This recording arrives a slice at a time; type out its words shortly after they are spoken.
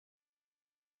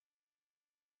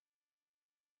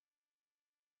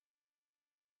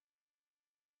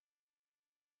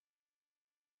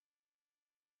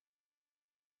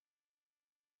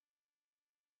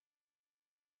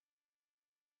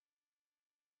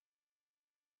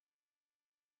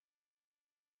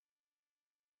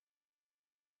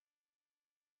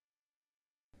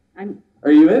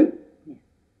Are you in? Yeah.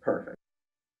 Perfect.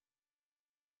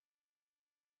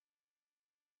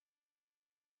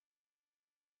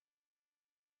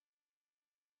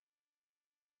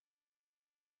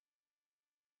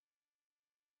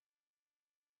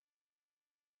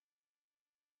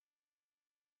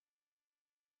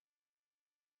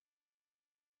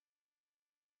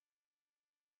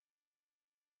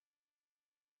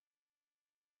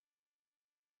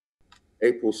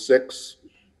 April 6th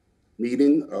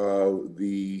meeting of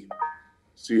the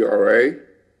CRA.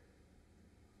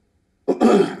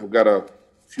 I've got a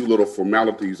few little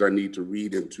formalities I need to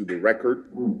read into the record.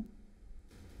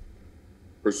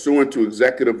 Pursuant to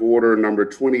Executive Order number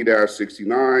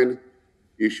 20-69,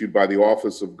 issued by the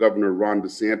Office of Governor Ron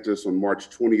DeSantis on March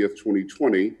 20th,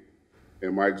 2020,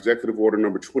 and my Executive Order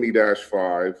number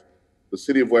 20-5, the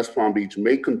City of West Palm Beach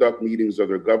may conduct meetings of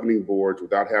their governing boards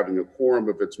without having a quorum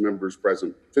of its members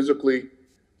present physically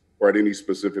or at any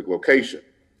specific location,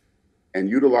 and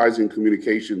utilizing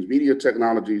communications media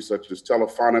technologies such as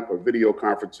telephonic or video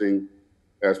conferencing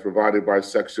as provided by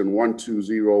Section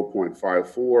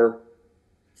 120.54,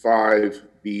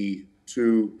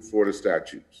 5B2 Florida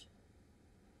statutes.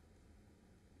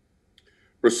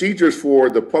 Procedures for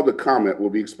the public comment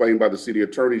will be explained by the city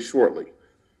attorney shortly.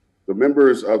 The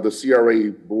members of the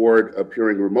CRA board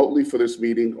appearing remotely for this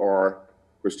meeting are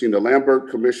Christina Lambert,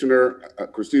 President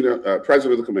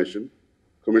of the Commission,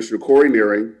 Commissioner Corey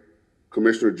Nearing,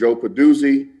 Commissioner Joe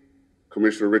Peduzzi,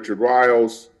 Commissioner Richard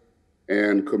Riles,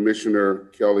 and Commissioner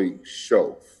Kelly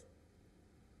Shove.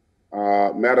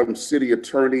 Madam City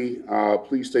Attorney,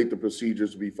 please state the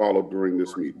procedures to be followed during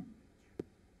this meeting.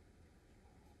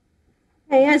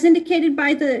 Okay, as indicated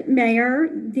by the mayor,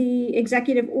 the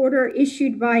executive order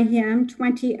issued by him,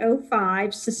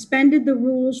 2005, suspended the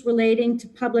rules relating to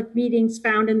public meetings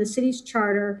found in the city's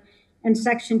charter and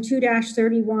Section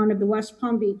 2-31 of the West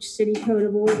Palm Beach City Code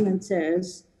of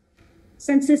Ordinances.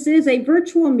 Since this is a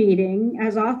virtual meeting,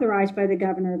 as authorized by the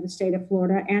governor of the state of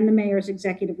Florida and the mayor's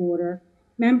executive order,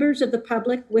 members of the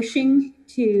public wishing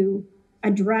to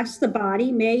address the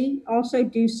body may also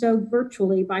do so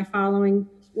virtually by following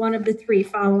one of the three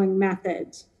following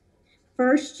methods.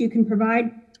 First, you can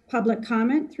provide public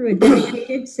comment through a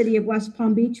dedicated City of West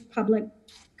Palm Beach public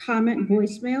comment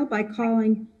voicemail by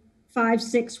calling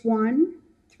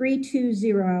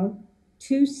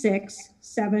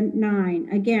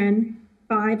 561-320-2679. Again,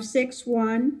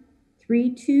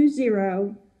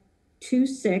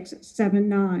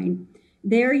 561-320-2679.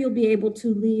 There you'll be able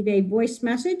to leave a voice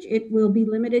message. It will be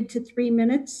limited to 3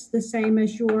 minutes, the same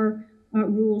as your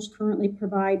rules currently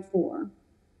provide for.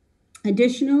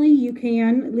 Additionally, you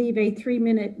can leave a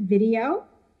 3-minute video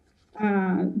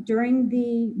during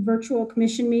the virtual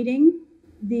commission meeting.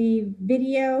 The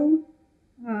video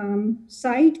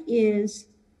site is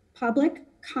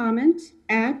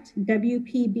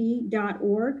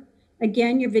publiccomment@WPB.org.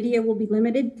 Again, your video will be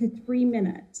limited to 3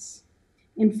 minutes.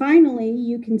 And finally,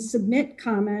 you can submit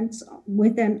comments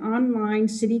with an online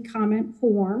city comment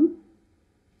form.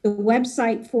 The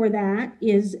website for that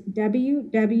is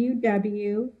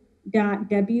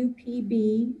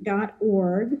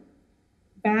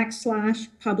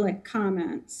www.wpb.org/public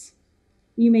comments.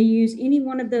 You may use any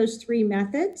one of those 3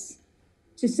 methods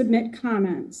to submit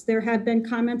comments. There have been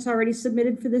comments already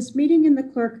submitted for this meeting, and the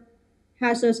clerk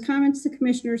has those comments. The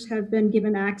commissioners have been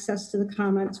given access to the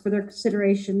comments for their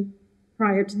consideration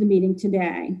prior to the meeting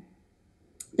today.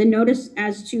 The notice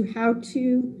as to how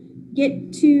to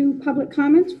get to public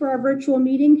comments for our virtual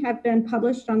meeting have been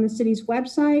published on the city's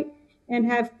website and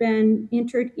have been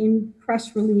entered in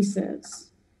press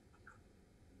releases.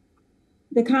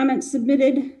 The comments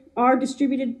submitted are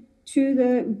distributed to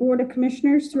the Board of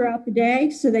Commissioners throughout the day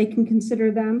so they can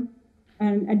consider them.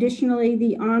 And additionally,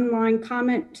 the online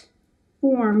comment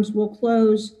forms will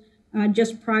close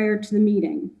just prior to the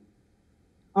meeting.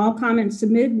 All comments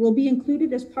submitted will be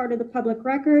included as part of the public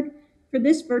record for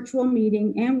this virtual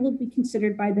meeting and will be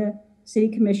considered by the City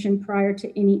Commission prior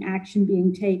to any action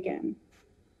being taken.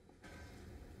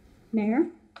 Mayor?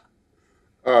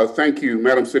 Thank you,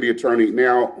 Madam City Attorney.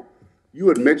 Now, you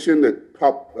had mentioned that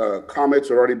comments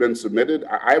had already been submitted.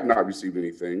 I have not received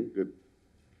anything. Did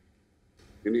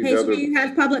any of the other... Do you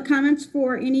have public comments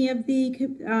for any of the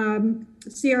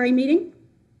CRA meeting?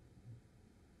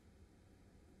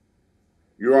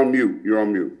 You're on mute. You're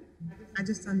on mute. I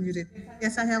just unmuted.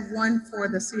 Yes, I have one for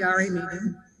the CRA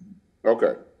meeting.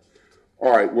 Okay.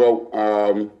 All right.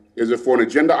 Well, is it for an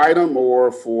agenda item or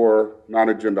for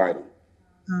non-agenda item?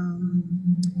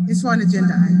 It's for an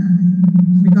agenda item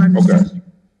regarding. Okay.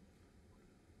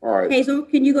 All right. Hazel,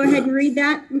 can you go ahead and read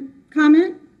that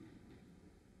comment?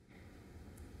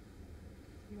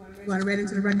 You want to read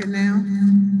into the record now?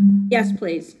 Yes,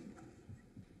 please.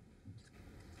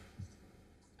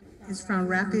 It's from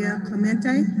Rafael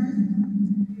Clemente.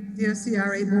 Dear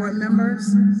CRA board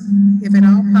members, if at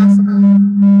all possible,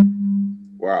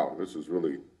 Wow, this is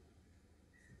really,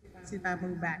 see if I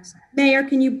move back. Mayor,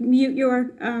 can you mute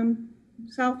your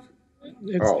self?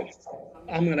 oh,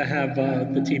 I'm going to have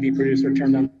the TV producer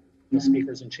turn down the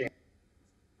speakers and change.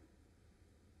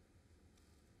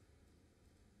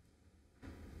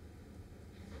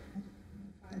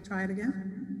 Try it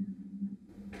again.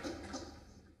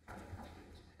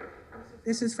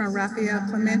 This is from Rafael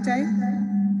Clemente.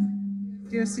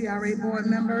 Dear CRA board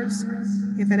members,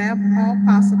 if at all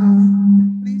possible,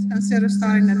 please consider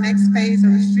starting the next phase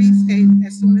of the streetscape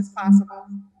as soon as possible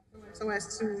so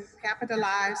as to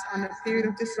capitalize on the period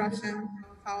of disruption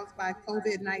caused by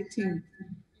COVID-19.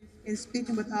 In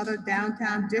speaking with other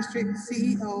downtown district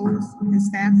CEOs and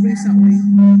staff recently,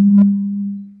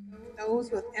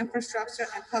 those with infrastructure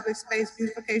and public space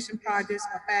beautification projects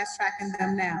are fast tracking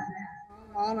them now.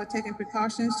 All are taking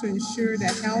precautions to ensure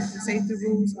that health and safety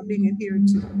rules are being adhered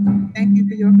to. Thank you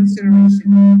for your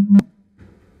consideration.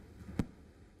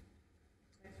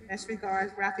 Best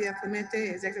regards, Rafael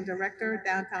Clemente, Executive Director,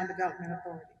 Downtown Development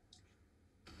Authority.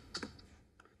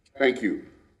 thank you.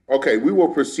 Okay, we will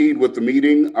proceed with the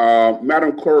meeting.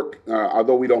 Madam Clerk,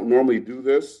 although we don't normally do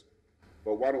this,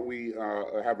 but why don't we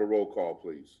have a roll call,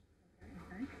 please?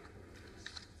 Okay.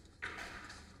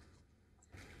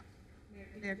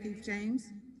 Mayor Keith James.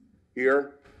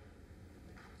 Here?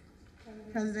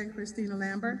 President Christina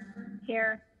Lambert.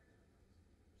 Here.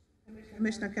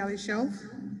 Commissioner Kelly Schoaf.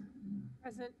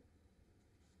 Present.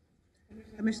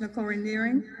 Commissioner Corey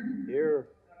Neering. Here.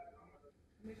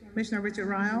 Commissioner Richard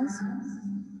Riles.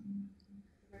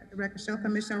 The record show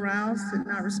Commissioner Riles did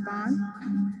not respond.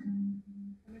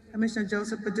 Commissioner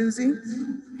Joseph Paduzzi.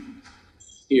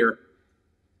 Here.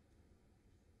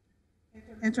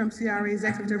 Interim CRA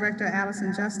Executive Director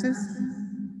Allison Justice.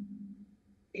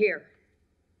 Here.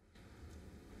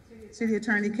 City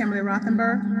Attorney Kimberly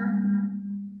Rothenberg.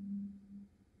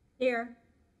 Here.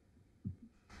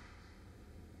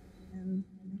 And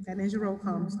that ends your roll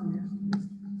call, Mr. Mayor.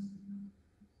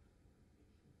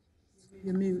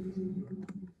 You're muted.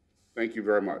 Thank you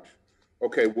very much.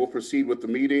 Okay, we'll proceed with the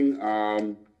meeting.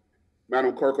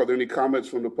 Madam Clerk, are there any comments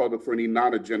from the public for any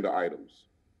non-agenda items?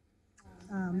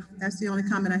 That's the only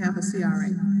comment I have for CRA.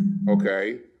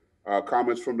 Okay,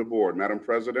 comments from the board. Madam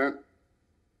President?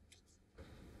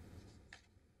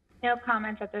 No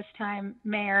comments at this time,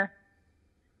 Mayor.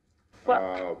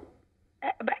 Well,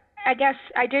 but I guess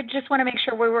I did just want to make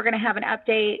sure we were going to have an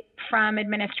update from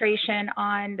administration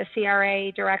on the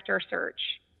CRA director search.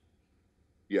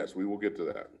 Yes, we will get to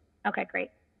that. Okay, great.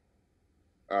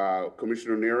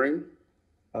 Commissioner Neering?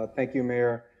 Thank you,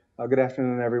 Mayor. Good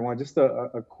afternoon, everyone. Just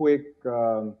a quick,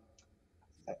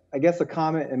 I guess a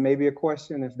comment and maybe a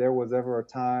question. If there was ever a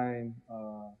time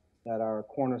that our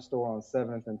corner store on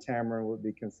 7th and Tamarind would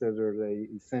be considered a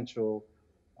essential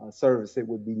service, it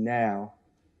would be now.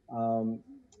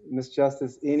 Ms.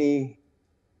 Justice,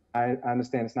 I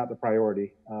understand it's not the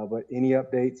priority, but any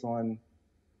updates on,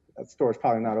 that store is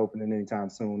probably not opening anytime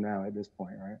soon now at this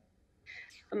point, right?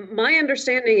 My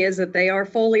understanding is that they are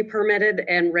fully permitted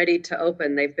and ready to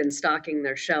open. They've been stocking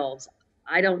their shelves.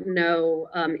 I don't know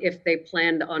if they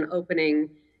planned on opening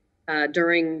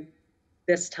during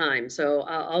this time. So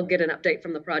I'll get an update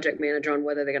from the project manager on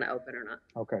whether they're going to open or not.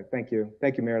 Okay, thank you.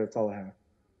 Thank you, Mayor. That's all I have.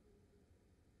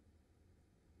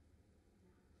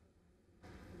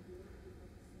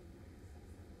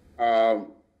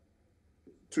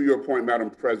 To your point, Madam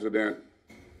President,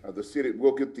 the city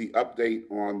will get the update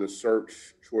on the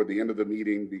search toward the end of the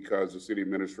meeting because the city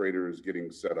administrator is getting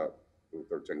set up with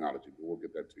their technology, but we'll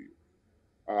get that to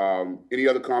you. Any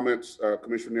other comments,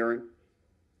 Commissioner Neering?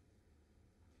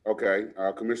 Okay,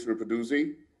 Commissioner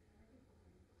Paduzzi?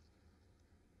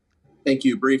 Thank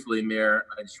you. Briefly, Mayor,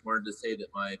 I just wanted to say that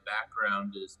my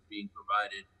background is being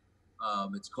provided.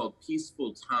 It's called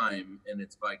Peaceful Time, and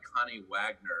it's by Connie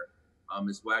Wagner.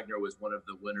 Ms. Wagner was one of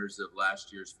the winners of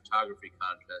last year's photography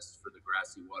contest for the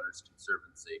Grassy Waters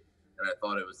Conservancy. And I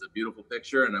thought it was a beautiful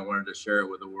picture, and I wanted to share it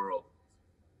with the world.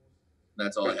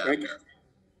 That's all I have, Mayor.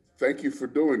 Thank you for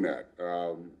doing that.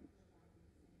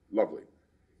 Lovely.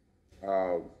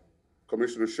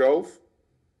 Commissioner Schoaf?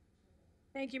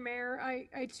 Thank you, Mayor.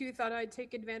 I too thought I'd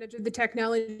take advantage of the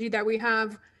technology that we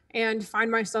have and find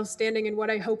myself standing in what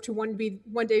I hope to one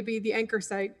day be the anchor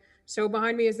site. So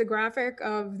behind me is the graphic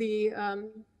of the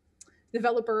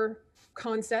developer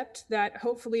concept that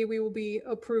hopefully we will be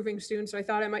approving soon. So I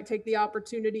thought I might take the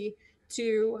opportunity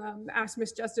to ask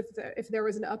Ms. Justice if there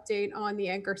was an update on the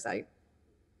anchor site.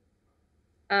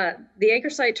 The anchor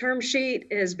site term sheet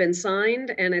has been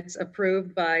signed and it's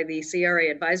approved by the CRA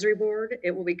Advisory Board.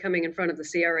 It will be coming in front of the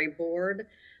CRA Board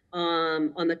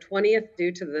on the 20th.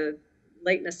 Due to the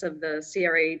lateness of the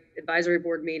CRA Advisory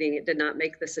Board meeting, it did not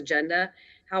make this agenda.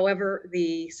 However,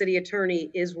 the city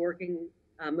attorney is working,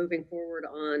 moving forward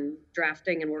on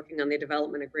drafting and working on the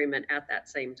development agreement at that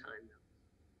same time.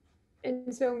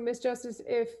 And so, Ms. Justice,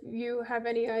 if you have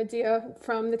any idea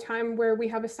from the time where we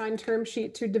have a signed term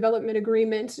sheet to development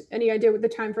agreement, any idea what the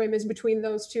time frame is between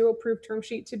those two, approved term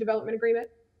sheet to development agreement?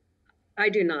 I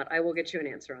do not. I will get you an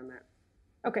answer on that.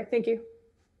 Okay, thank you.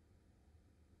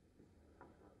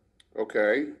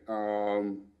 Okay,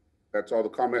 that's all the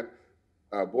comment.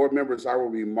 Board members, I will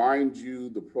remind you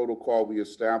the protocol we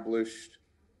established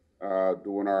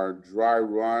during our dry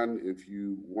run. If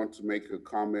you want to make a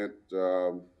comment,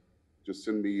 just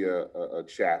send me a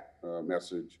chat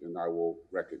message and I will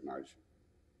recognize you.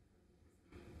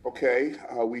 Okay,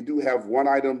 we do have one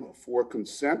item for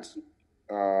consent.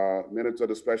 Minutes of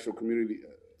the Special Community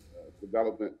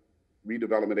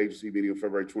Redevelopment Agency meeting of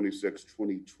February 26,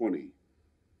 2020.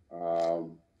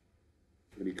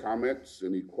 Any comments,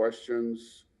 any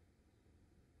questions?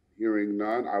 Hearing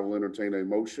none, I will entertain a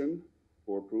motion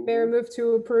for approval. Mayor, move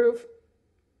to approve.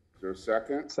 Is there a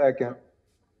second? Second.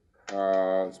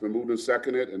 It's been moved and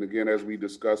seconded. And again, as we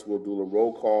discussed, we'll do a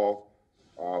roll call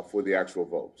for the actual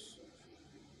votes.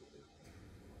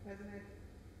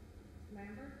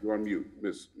 You're on mute,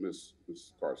 Miss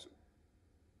Carson.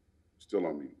 Still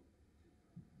on mute.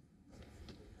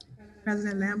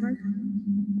 President Lambert,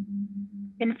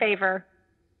 In favor.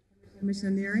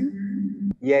 Commissioner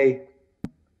Nearing, Yay.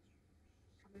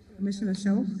 Commissioner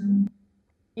Schultz,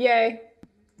 Yay.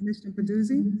 Commissioner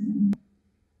Peduzzi,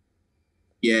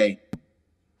 Yay.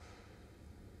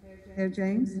 Mayor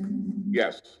James.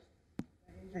 Yes.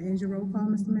 That ends your roll call,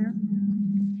 Mr.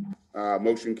 Mayor.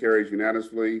 Motion carries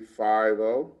unanimously,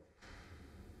 5-0.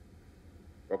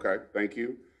 Okay, thank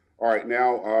you. All right,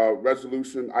 now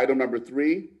resolution, item number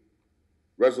 3,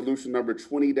 resolution number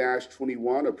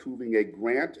 20-21, approving a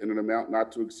grant in an amount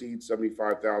not to exceed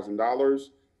 $75,000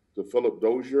 to Philip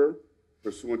Dozier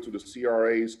pursuant to the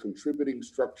CRA's Contributing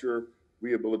Structure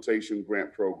Rehabilitation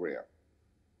Grant Program.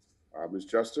 Ms.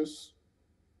 Justice?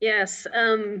 Yes,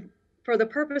 for the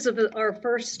purpose of our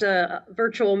first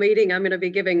virtual meeting, I'm going to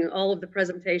be giving all of the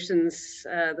presentations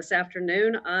this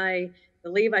afternoon. I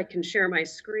believe I can share my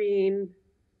screen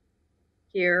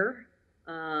here.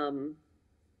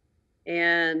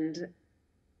 And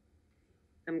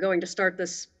I'm going to start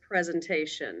this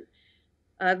presentation.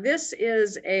 This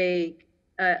is a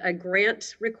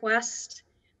grant request.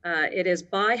 It is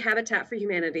by Habitat for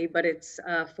Humanity, but it's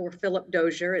for Philip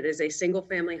Dozier. It is a single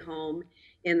family home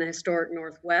in the historic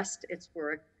Northwest. It's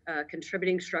for a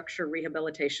contributing structure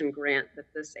rehabilitation grant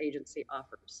that this agency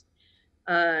offers.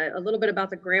 A little bit about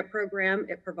the grant program.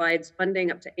 It provides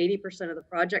funding up to 80% of the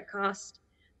project cost,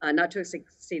 not to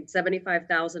exceed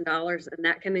 $75,000, and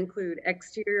that can include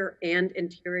exterior and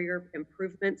interior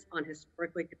improvements on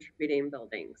historically contributing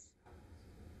buildings.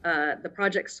 The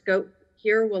project scope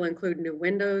here will include new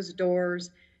windows, doors,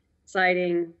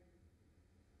 siding.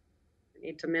 I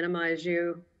need to minimize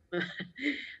you.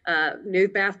 New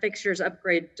bath fixtures,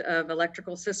 upgrade of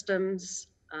electrical systems,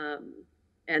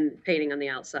 and painting on the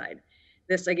outside.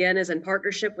 This again is in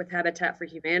partnership with Habitat for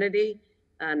Humanity.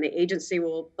 The agency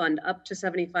will fund up to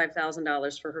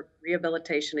 $75,000 for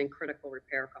rehabilitation and critical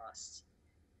repair costs.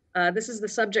 This is the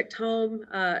subject home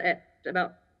at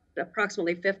about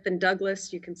approximately 5th and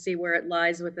Douglas. You can see where it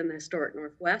lies within the historic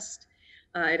Northwest.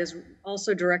 It is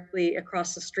also directly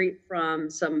across the street from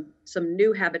some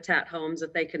new Habitat homes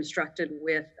that they constructed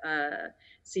with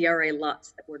CRA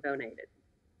lots that were donated.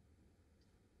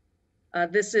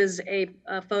 This is a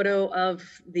photo of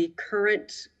the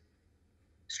current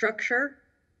structure.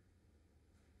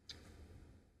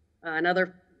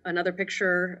 Another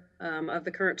picture of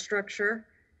the current structure.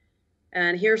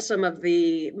 And here's some of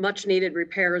the much needed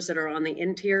repairs that are on the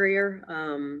interior.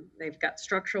 They've got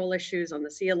structural issues on the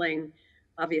ceiling,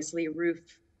 obviously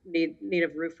need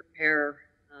of roof repair,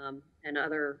 and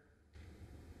other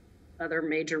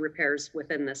major repairs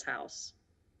within this house.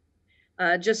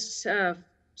 Just so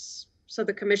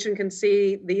the commission can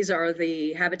see, these are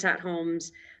the Habitat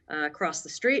homes across the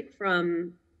street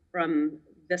from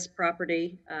this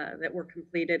property that were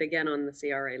completed again on the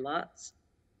CRA lots.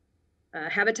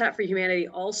 Habitat for Humanity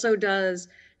also has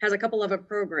a couple of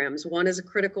programs. One is a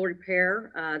critical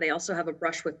repair. They also have a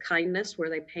Brush with Kindness where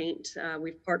they paint.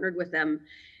 We've partnered with them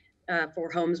for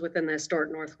homes within the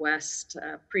historic Northwest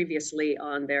previously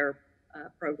on their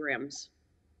programs.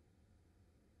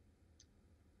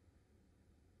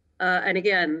 And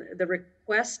again, the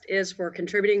request is for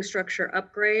contributing structure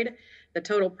upgrade. The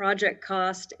total project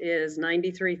cost is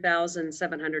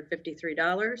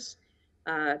 $93,753.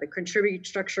 The contributing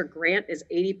structure grant is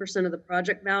 80% of the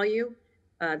project value.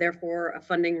 Therefore, a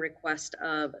funding request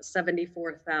of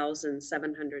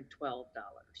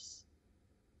 $74,712.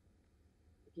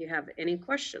 If you have any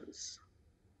questions.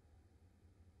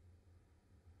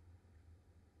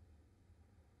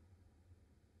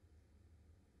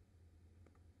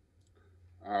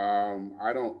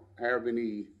 I don't have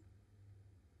any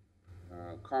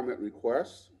comment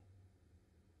requests.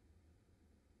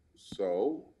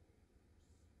 So,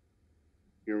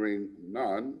 hearing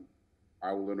none,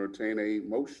 I will entertain a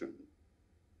motion.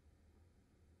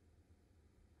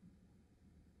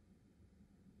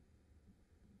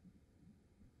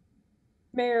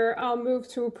 Mayor, I'll move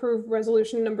to approve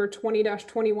resolution number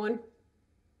 20-21.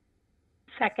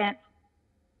 Second.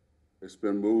 It's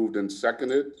been moved and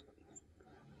seconded.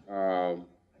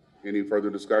 Any further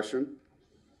discussion?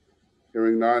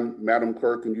 Hearing none, Madam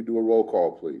Clerk, can you do a roll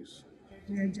call, please?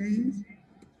 Mayor James,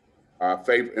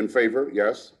 In favor,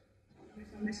 yes.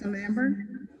 Commissioner Lambert,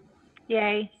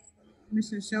 Yay.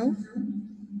 Commissioner Schultz,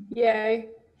 Yay.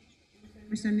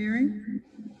 Commissioner Neary,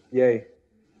 Yay.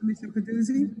 Commissioner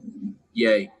Peduzzi.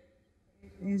 Yay.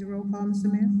 Is roll call, Mr.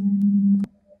 Mayor?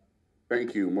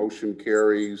 Thank you. Motion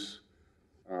carries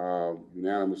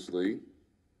unanimously.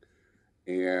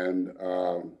 And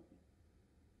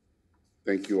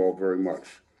thank you all very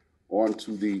much. On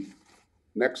to the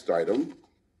next item.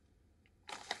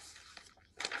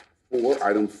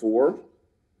 Item 4,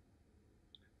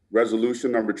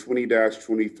 resolution number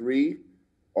 20-23,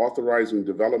 authorizing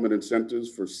development incentives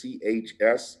for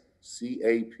CHS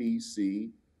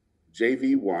CAPC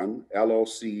JV1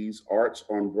 LLC's Arts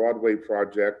on Broadway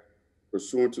project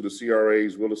pursuant to the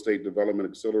CRA's Real Estate Development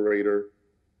Accelerator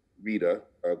REDA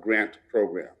grant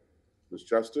program. Ms.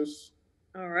 Justice?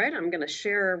 All right, I'm going to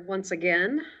share once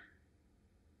again.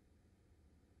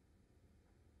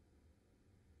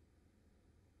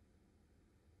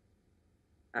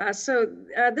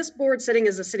 This board sitting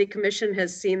as a city commission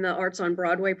has seen the Arts on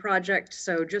Broadway project.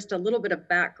 So just a little bit of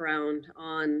background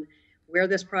on where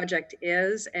this project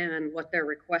is and what they're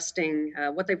requesting,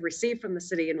 what they've received from the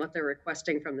city and what they're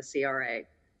requesting from the CRA.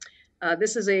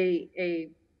 This is a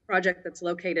project that's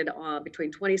located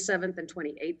between 27th and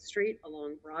 28th Street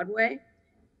along Broadway.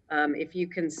 If you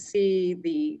can see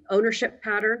the ownership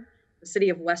pattern, the city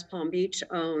of West Palm Beach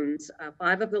owns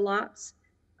 5 of the lots.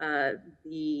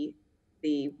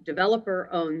 The developer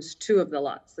owns 2 of the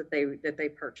lots that they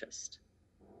purchased.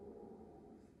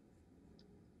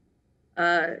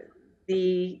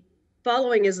 The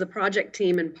following is the project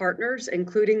team and partners,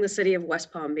 including the city of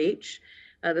West Palm Beach.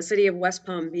 The city of West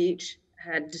Palm Beach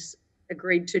had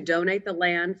agreed to donate the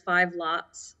land, 5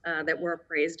 lots that were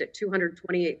appraised at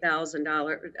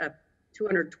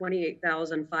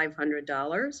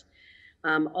 $228,500.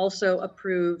 Also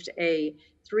approved a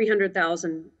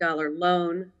 $300,000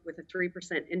 loan with a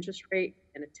 3% interest rate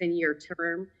and a 10-year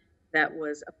term that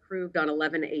was approved on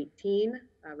 11/18,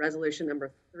 resolution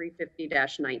number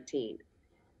 350-19.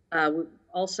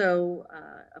 Also,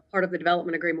 a part of the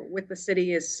development agreement with the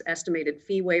city is estimated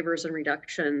fee waivers and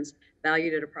reductions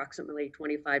valued at approximately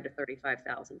 $25,000 to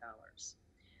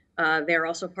 $35,000. They're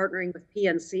also partnering with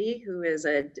PNC, who is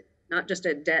not just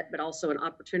a debt, but also an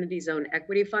opportunity zone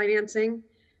equity financing,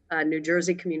 New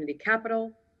Jersey Community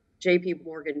Capital, JP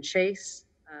Morgan Chase.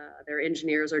 Their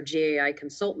engineers are GAI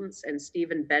Consultants, and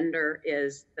Stephen Bender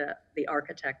is the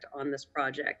architect on this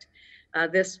project.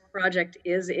 This project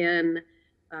is in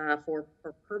for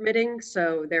permitting,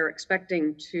 so they're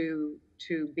expecting to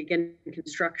begin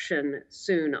construction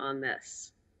soon on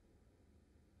this.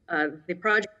 The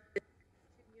project is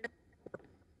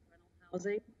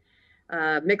housing,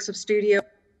 mix of studio,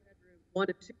 1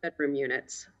 to 2 bedroom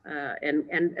units,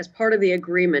 and as part of the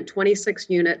agreement, 26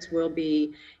 units will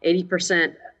be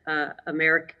 80%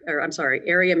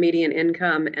 area median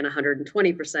income and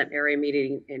 120% area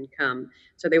median income.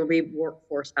 So they will be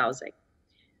workforce housing.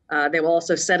 They will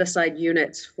also set aside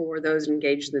units for those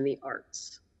engaged in the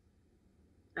arts.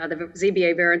 The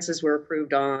ZBA variances were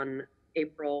approved on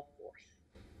April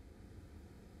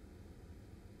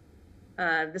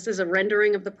 4th. This is a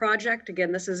rendering of the project.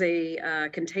 Again, this is a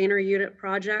container unit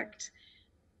project.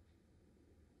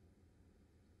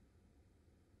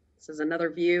 This is another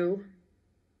view.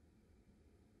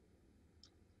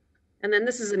 And then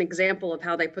this is an example of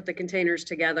how they put the containers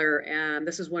together. And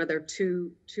this is one of their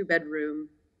two bedroom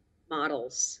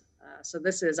models. So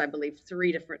this is, I believe,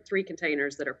 three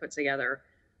containers that are put together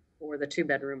for the 2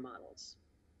 bedroom models.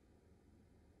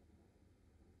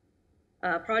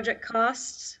 Project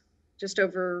costs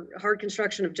hard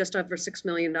construction of just over $6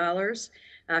 million.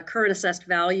 Current assessed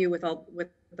value with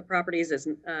the properties is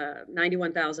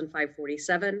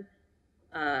 $91,547.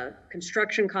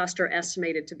 Construction costs are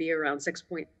estimated to be around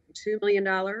 $6.2 million.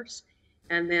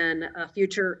 And then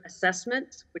future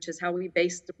assessment, which is how we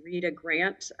base the RETA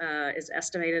grant, is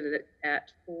estimated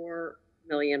at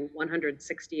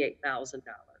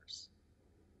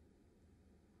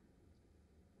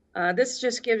 $4,168,000. This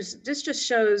just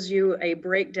shows you a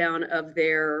breakdown of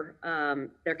their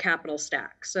capital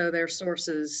stack. So their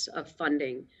sources of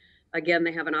funding. Again,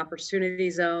 they have an opportunity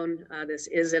zone. This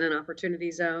is in an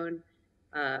opportunity zone.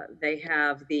 They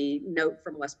have the note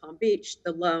from West Palm Beach,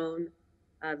 the loan,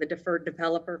 the deferred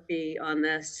developer fee on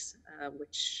this,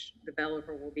 which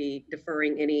developer will be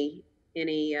deferring any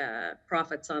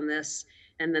profits on this,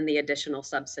 and then the additional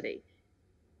subsidy.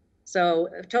 So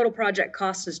total project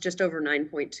cost is just over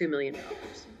 $9.2 million.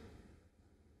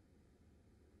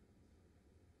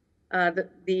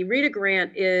 The RETA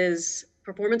grant is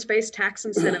performance-based tax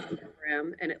incentive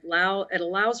program, and it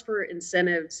allows for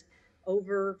incentives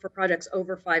for projects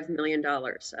over $5 million.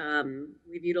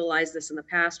 We've utilized this in the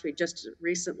past. We just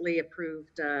recently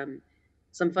approved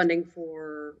some funding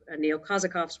for Neil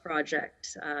Kozakov's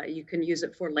project. You can use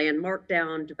it for land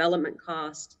markdown, development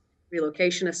cost,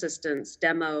 relocation assistance,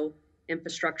 demo,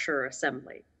 infrastructure,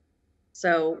 assembly.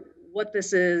 So what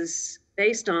this is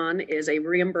based on is a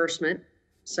reimbursement.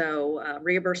 So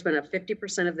reimbursement of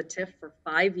 50% of the TIF for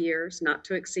 5 years, not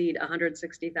to exceed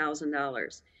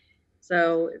 $160,000.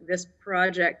 So this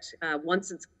project,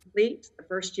 once it's complete, the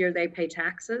first year they pay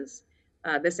taxes.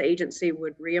 This agency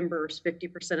would reimburse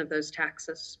 50% of those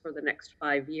taxes for the next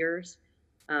 5 years.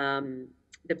 Depending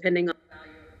on the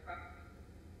value of the property,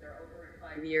 if they're over in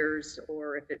 5 years,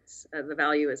 or if it's the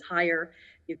value is higher,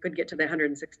 you could get to the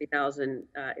 $160,000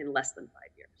 in less than 5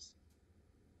 years.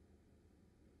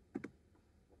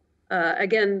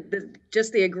 Again,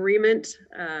 just the agreement,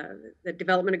 the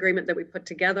development agreement that we put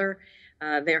together,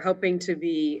 they're hoping to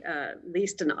be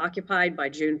leased and occupied by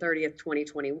June 30th,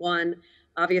 2021.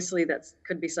 Obviously, that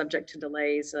could be subject to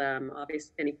delays,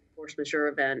 obviously any force majeure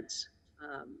event.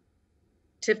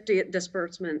 TIF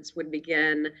disbursements would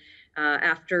begin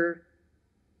after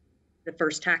the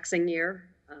first taxing year.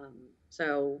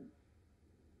 So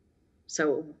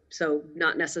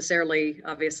not necessarily,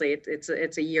 obviously,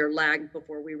 it's a year lag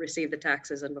before we receive the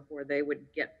taxes and before they would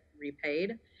get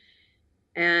repaid.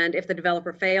 And if the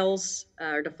developer fails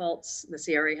or defaults, the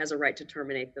CRA has a right to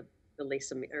terminate the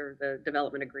lease or the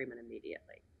development agreement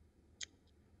immediately.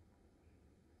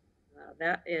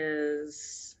 That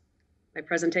is my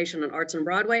presentation on Arts on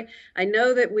Broadway. I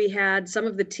know that we had some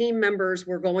of the team members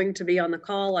were going to be on the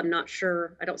call. I'm not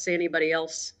sure. I don't see anybody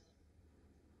else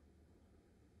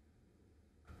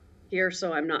here,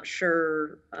 so I'm not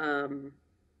sure. I'm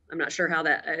not sure how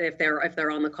that if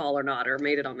they're on the call or not, or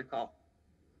made it on the call.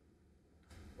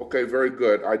 Okay, very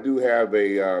good. I do have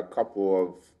a couple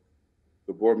of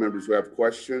the board members who have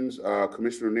questions.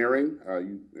 Commissioner Nearing,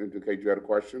 you indicate you had a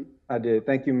question. I did.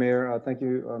 Thank you, Mayor. Thank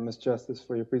you, Ms. Justice,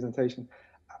 for your presentation.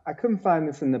 I couldn't find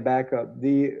this in the backup.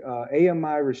 The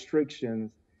AMI restrictions,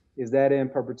 is that in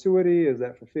perpetuity? Is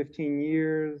that for 15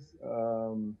 years?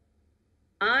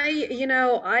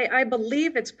 I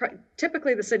believe it's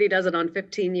typically the city does it on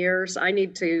 15 years. I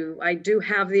do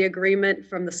have the agreement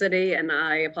from the city, and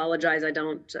I apologize, I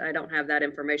don't have that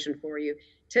information for you.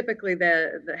 Typically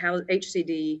the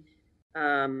HCD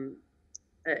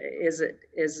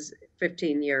is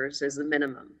 15 years is the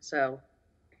minimum. So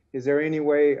is there any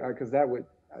way, because I would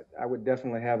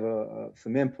definitely have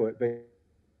some input, but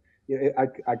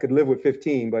I could live with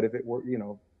 15, but if it were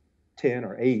 10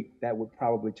 or 8, that would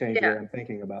probably change the way I'm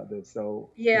thinking about this. So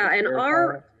yeah, and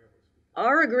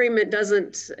our agreement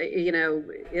doesn't,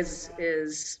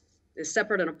 is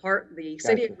separate and apart. The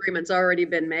city agreement's already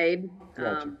been made,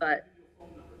 but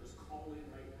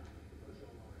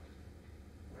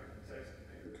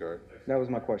okay. That was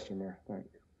my question, Mayor. Thank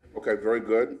you. Okay, very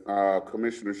good.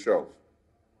 Commissioner Schultz.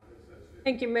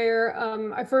 Thank you, Mayor.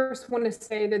 I first want to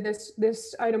say that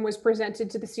this item was presented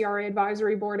to the CRA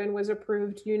Advisory Board and was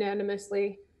approved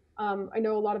unanimously. I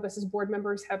know a lot of us as board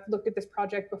members have looked at this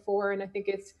project before, and I think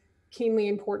it's keenly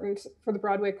important for the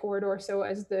Broadway corridor. So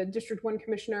as the District 1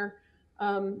 Commissioner,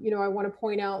 I want to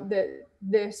point out that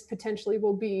this potentially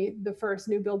will be the first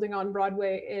new building on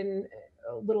Broadway in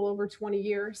a little over 20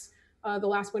 years. The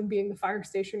last one being the fire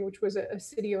station, which was a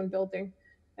city-owned building,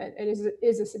 and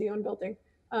is a city-owned building.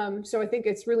 So I think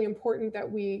it's really important that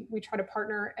we try to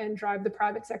partner and drive the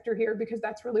private sector here, because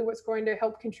that's really what's going to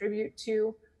help contribute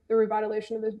to the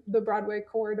revitalization of the Broadway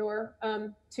corridor.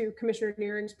 To Commissioner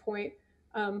Nearing's point,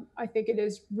 I think it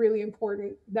is really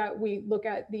important that we look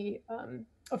at the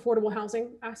affordable housing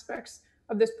aspects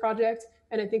of this project.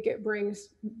 And I think it brings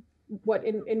what,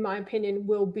 in my opinion,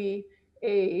 will be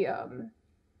a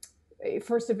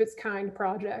first of its kind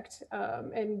project,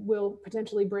 and will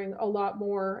potentially bring a lot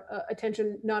more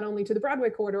attention, not only to the Broadway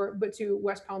corridor, but to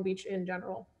West Palm Beach in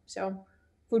general. So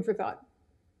food for thought.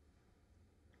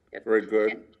 Very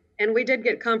good. And we did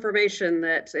get confirmation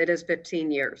that it is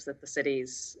 15 years that the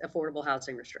city's affordable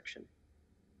housing restriction.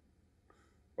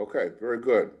 Okay, very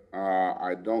good.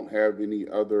 I don't have any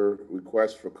other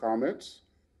requests for comments,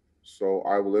 so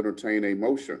I will entertain a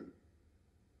motion.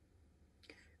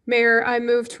 Mayor, I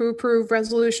move to approve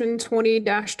Resolution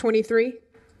 20-23.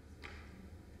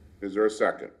 Is there a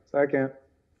second? Second.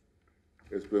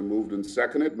 It's been moved and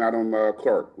seconded. Madam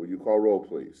Clerk, will you call roll,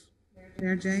 please?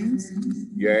 Mayor James,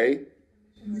 Yay?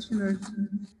 Commissioner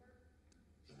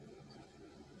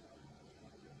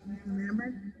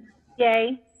Lambert,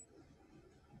 Yay.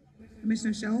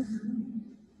 Commissioner Shelf,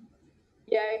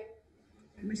 Yay.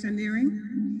 Commissioner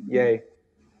Nearing, Yay.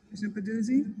 Commissioner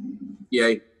Peduzzi.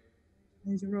 Yay.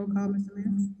 There's your roll call, Mr.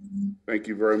 Lance. Thank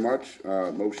you very much.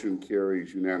 Motion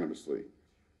carries unanimously.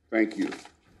 Thank you.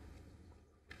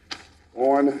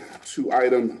 On to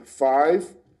item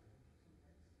 5,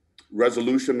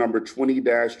 resolution number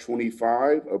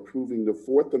 20-25, approving the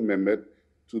Fourth Amendment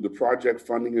to the project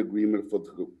funding agreement for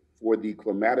the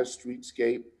Clematis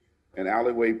Streetscape and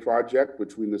Alleyway project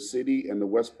between the city and the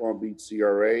West Palm Beach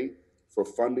CRA for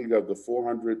funding of the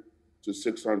 400 to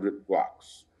 600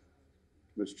 blocks.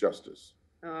 Ms. Justice.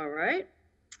 All right.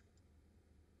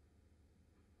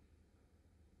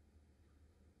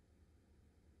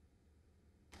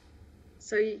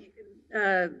 So,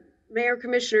 Mayor,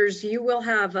 Commissioners, you will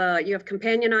have you have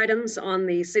companion items on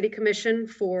the City Commission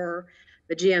for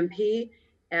the GMP,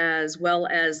 as well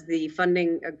as the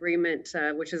funding agreement,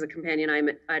 which is a companion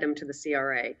item to the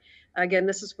CRA. Again,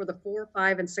 this is for the 400,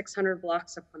 500, and 600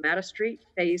 blocks of Clematis Street,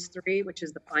 Phase 3, which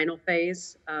is the final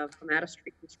phase of Clematis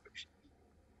Street construction.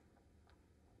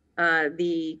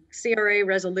 The CRA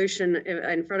resolution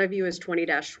in front of you is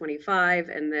 20-25,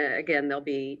 and again, there'll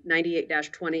be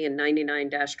 98-20 and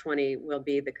 99-20 will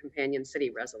be the companion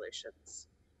city resolutions.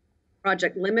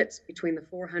 Project limits between the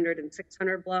 400 and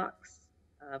 600 blocks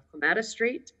of Clematis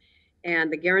Street,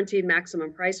 and the guaranteed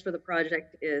maximum price for the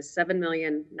project is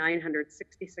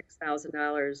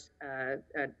 $7,966,000,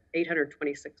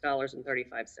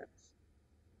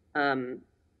 $826.35.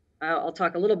 I'll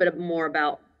talk a little bit more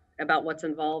about what's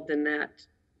involved in that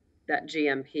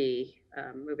GMP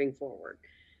moving forward.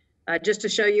 Just to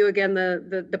show you again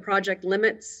the project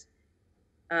limits,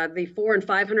 the 400 and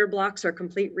 500 blocks are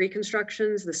complete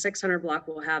reconstructions. The 600 block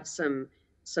will have some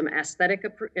aesthetic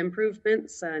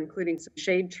improvements, including some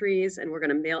shade trees, and we're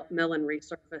going to mill and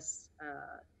resurface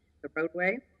the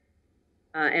roadway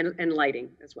and lighting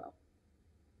as well.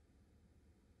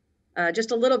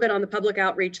 Just a little bit on the public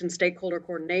outreach and stakeholder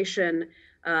coordination.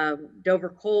 Dover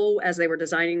Coal, as they were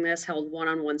designing this, held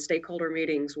one-on-one stakeholder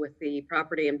meetings with the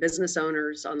property and business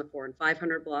owners on the 400 and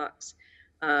 500 blocks.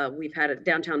 We've had a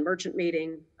downtown merchant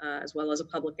meeting, as well as a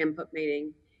public input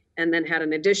meeting, and then had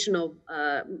an additional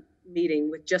meeting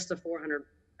with just the 400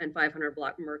 and 500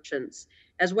 block merchants,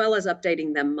 as well as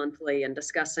updating them monthly and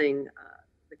discussing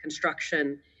the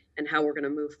construction and how we're going to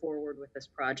move forward with this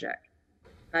project.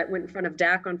 It went in front of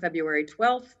DAC on February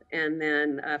 12th, and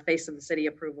then Face of the City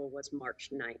approval was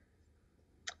March 9th.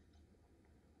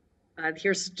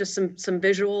 Here's just some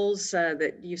visuals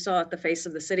that you saw at the Face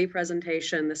of the City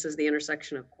presentation. This is the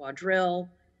intersection of Quadrille.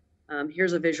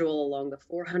 Here's a visual along the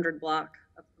 400 block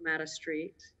of Clematis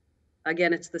Street.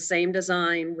 Again, it's the same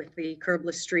design with the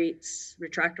curbless streets,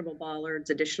 retractable bollards,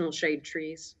 additional shade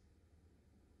trees.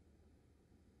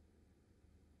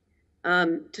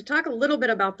 To talk a little bit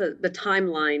about the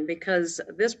timeline, because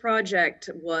this project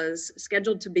was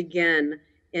scheduled to begin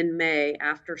in May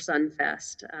after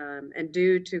Sunfest, and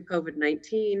due to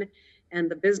COVID-19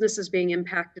 and the businesses being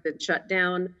impacted and shut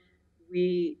down,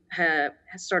 we have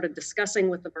started discussing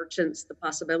with the merchants the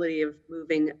possibility of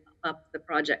moving up the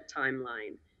project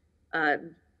timeline.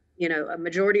 You know, a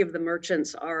majority of the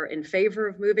merchants are in favor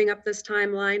of moving up this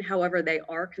timeline. However, they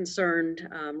are concerned,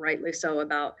 rightly so,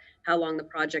 about how long the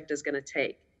project is going to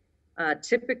take.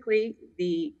 Typically,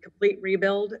 the complete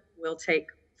rebuild will take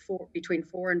between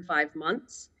 4 and 5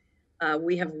 months.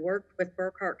 We have worked with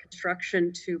Burkhart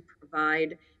Construction to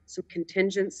provide some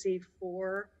contingency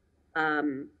for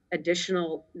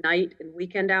additional night and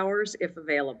weekend hours if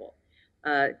available.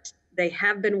 They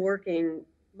have been working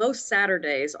most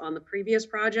Saturdays on the previous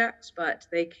projects, but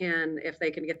they can, if they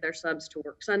can get their subs to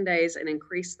work Sundays and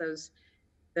increase those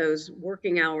those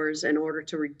working hours in order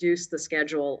to reduce the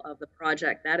schedule of the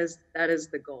project. That is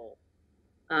the goal.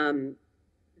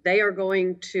 They are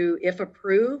going to, if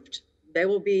approved, they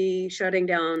will be shutting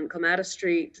down Clematis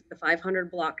Street, the 500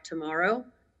 block tomorrow,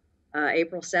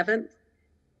 April 7th.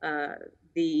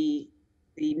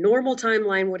 The normal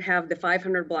timeline would have the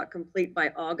 500 block complete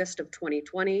by August of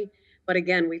 2020. But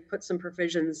again, we've put some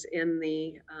provisions in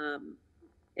the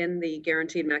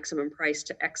guaranteed maximum price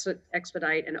to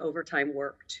expedite and overtime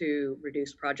work to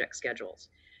reduce project schedules.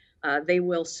 They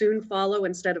will soon follow.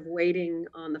 Instead of waiting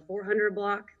on the 400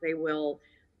 block, they will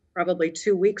probably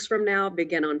 2 weeks from now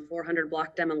begin on 400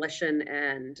 block demolition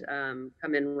and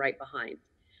come in right behind.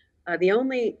 The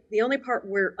only part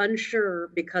we're unsure,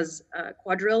 because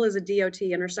Quadrille is a DOT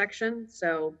intersection,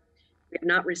 so we have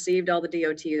not received all the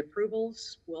DOT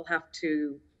approvals. We'll have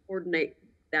to coordinate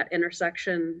that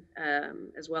intersection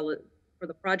as well as for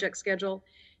the project schedule.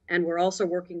 And we're also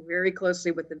working very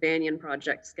closely with the Banyan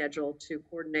project schedule to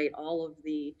coordinate all of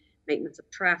the maintenance of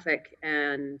traffic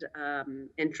and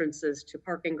entrances to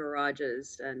parking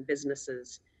garages and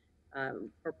businesses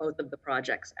for both of the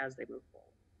projects as they move forward.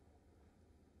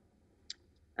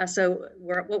 So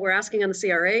what we're asking on the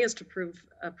CRA is to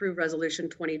approve Resolution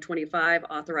 2025,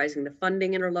 authorizing the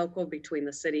funding interlocal between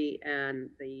the city and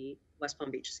the West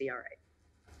Palm Beach CRA.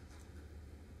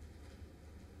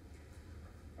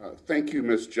 Thank you,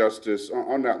 Ms. Justice.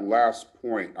 On that last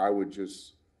point, I would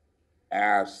just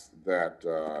ask that,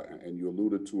 and you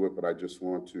alluded to it, but I just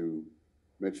want to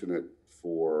mention it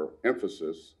for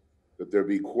emphasis, that there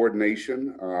be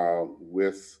coordination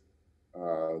with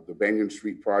the Banyan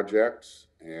Street projects,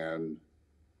 and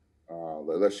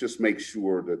let's just make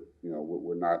sure that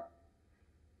we're not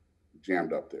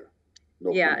jammed up there.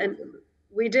 No, yeah, and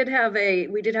we did have a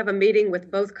meeting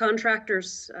with both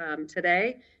contractors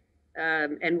today,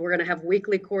 and we're going to have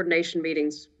weekly coordination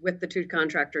meetings with the two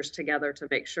contractors together to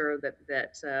make sure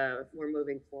that we're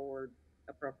moving forward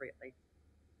appropriately.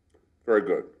 Very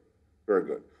good, very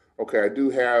good. Okay, I do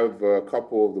have a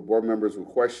couple of the board members with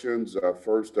questions.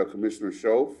 First, Commissioner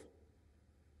Shove.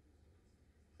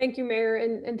 Thank you, Mayor,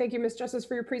 and thank you, Ms. Justice,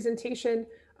 for your presentation.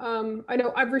 I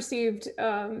know I've received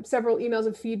several emails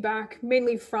of feedback,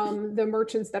 mainly from the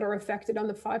merchants that are affected on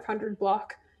the 500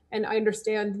 block, and I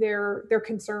understand their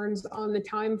concerns on the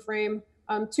time frame.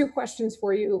 Two questions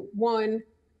for you. One,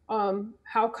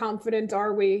 how confident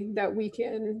are we that we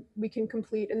can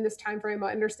complete in this time frame?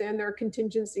 I understand there are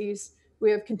contingencies. We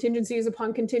have contingencies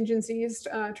upon contingencies,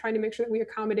 trying to make sure that we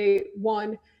accommodate.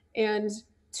 One, and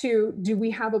two, do we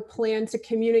have a plan to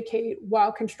communicate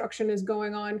while construction is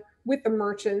going on with the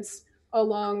merchants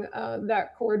along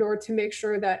that corridor to make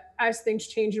sure that as things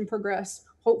change and progress,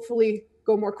 hopefully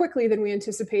go more quickly than we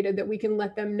anticipated, that we can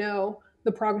let them know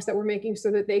the progress that we're making so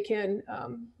that they can,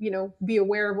 be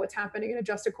aware of what's happening and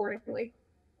adjust accordingly?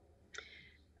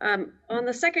 On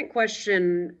the second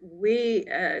question,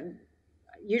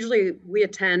 usually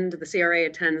the CRA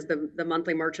attends the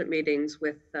monthly merchant meetings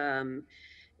with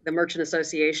the Merchant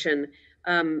Association.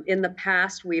 In the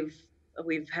past, we've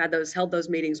held those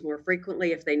meetings more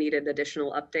frequently if they needed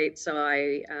additional updates. So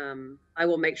I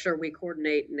will make sure we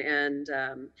coordinate, and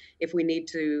if we need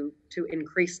to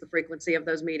increase the frequency of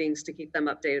those meetings to keep them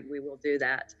updated, we will do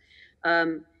that.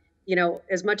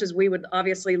 As much as we would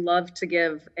obviously love to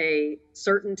give a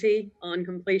certainty on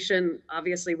completion,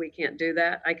 obviously we can't do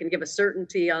that. I can give a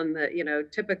certainty on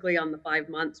typically on the 5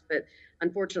 months, but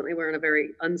unfortunately we're in a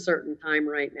very uncertain time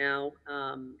right now.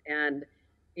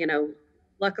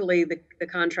 Luckily the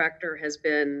contractor has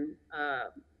been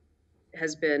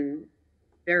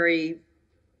very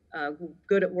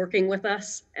good at working with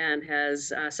us and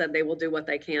has said they will do what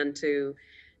they can to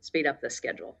speed up the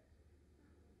schedule.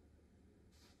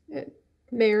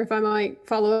 Mayor, if I might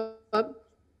follow up.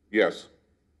 Yes.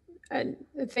 And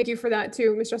thank you for that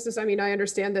too, Ms. Justice. I mean, I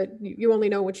understand that you only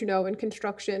know what you know in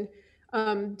construction.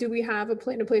 Do we have a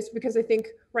plan in place? Because I think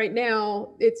right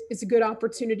now it's a good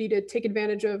opportunity to take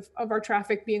advantage of our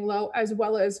traffic being low, as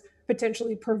well as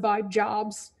potentially provide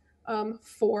jobs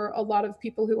for a lot of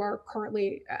people who are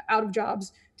currently out of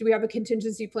jobs. Do we have a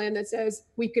contingency plan that says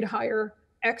we could hire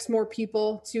X more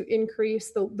people to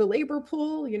increase the labor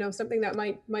pool, something that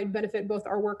might benefit both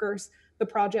our workers, the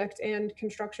project, and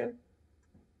construction?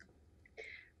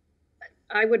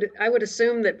 I would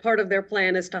assume that part of their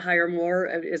plan is to hire more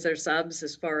as their subs,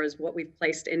 as far as what we've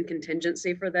placed in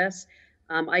contingency for this.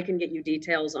 I can get you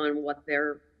details on what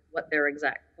their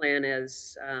exact plan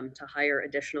is to hire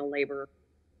additional labor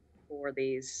for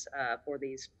these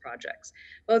projects,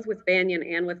 both with Banyan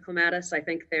and with Clematis. I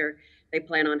think they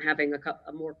plan on having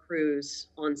a more crews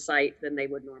on site than they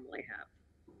would normally have.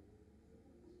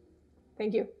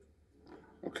 Thank you.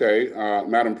 Okay,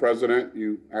 Madam President,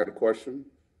 you had a question?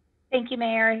 Thank you,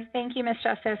 Mayor. Thank you, Ms.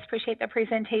 Justice. Appreciate the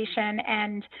presentation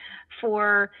and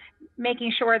for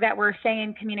making sure that we're staying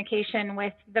in communication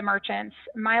with the merchants.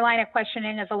 My line of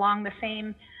questioning is along the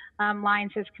same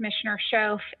lines as Commissioner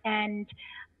Schoaf, and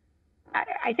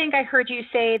I think I heard you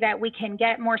say that we can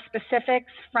get more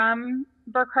specifics from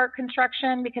Burkhart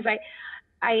Construction, because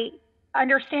I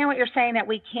understand what you're saying, that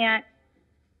we can't,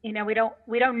 you know, we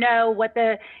don't know what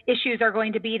the issues are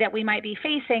going to be that we might be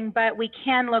facing, but we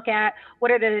can look at what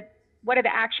are the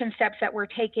action steps that we're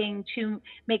taking to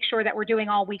make sure that we're doing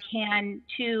all we can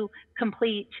to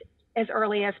complete as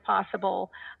early as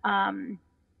possible. And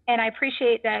I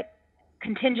appreciate that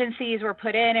contingencies were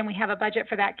put in and we have a budget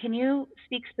for that. Can you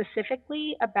speak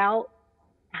specifically about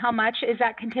how much is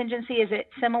that contingency? Is it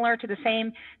similar to the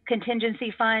same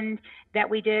contingency fund that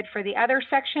we did for the other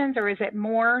sections, or is it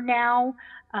more now?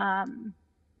 I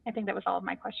think that was all of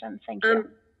my questions. Thank you.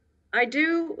 I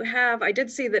did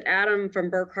see that Adam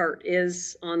from Burkhart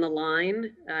is on the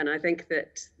line, and I think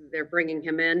that they're bringing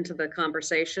him into the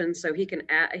conversation so he can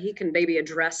maybe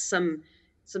address some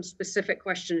specific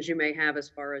questions you may have as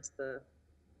far as the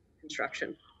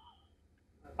construction.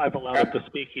 I've allowed him to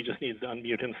speak. He just needs to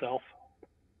unmute himself.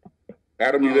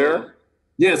 Adam, you there?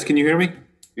 Yes, can you hear me?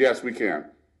 Yes, we can.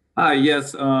 Hi,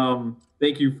 yes.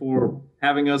 Thank you for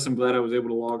having us. I'm glad I was able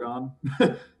to log on.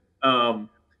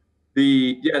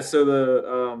 So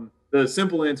the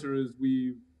simple answer is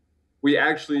we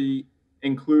actually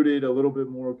included a little bit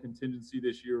more contingency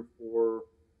this year for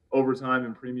overtime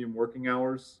and premium working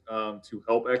hours to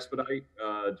help expedite,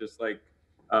 just like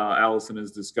Allison has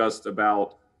discussed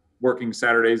about working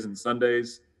Saturdays and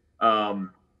Sundays.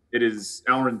 It is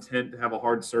our intent to have a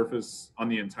hard surface on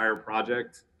the entire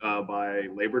project by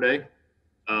Labor Day.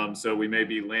 So we may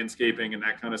be landscaping and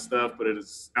that kind of stuff, but it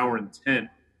is our intent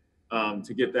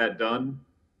to get that done.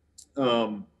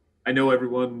 I know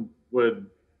everyone would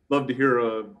love to hear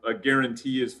a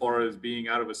guarantee as far as being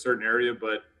out of a certain area,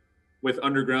 but with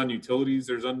underground utilities,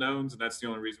 there's unknowns, and that's the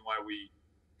only reason why we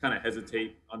kind of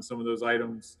hesitate on some of those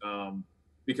items.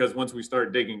 Because once we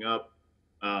start digging up,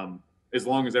 as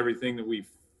long as everything that we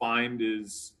find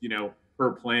is, you know, per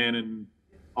plan and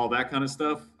all that kind of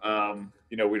stuff,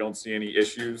 you know, we don't see any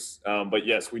issues. But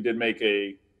yes, we did make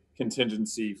a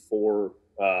contingency for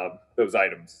those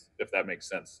items, if that makes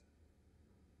sense.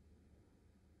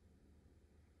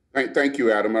 Thank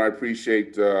you, Adam. I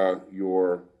appreciate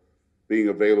your being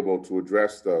available to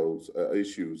address those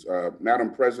issues.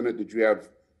 Madam President, did you have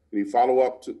any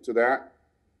follow-up to that?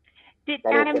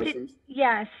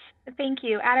 Yes, thank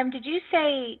you. Adam, did you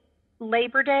say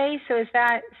Labor Day? So is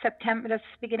that September, that's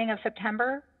beginning of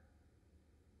September?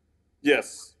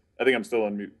 Yes, I think I'm still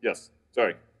unmuted. Yes,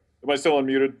 sorry. Am I still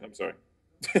unmuted? I'm sorry.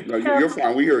 No, you're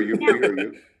fine. We hear you. We hear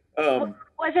you.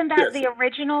 Wasn't that yes. the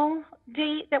original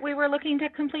date that we were looking to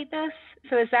complete this?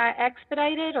 So is that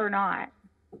expedited or not?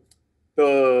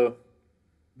 The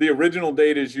original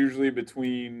date is usually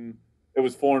between, it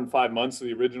was 4 and 5 months. So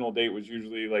the original date was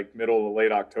usually like middle to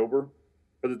late October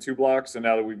for the 2 blocks. And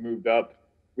now that we've moved up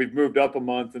a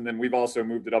month, and then we've also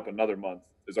moved it up another month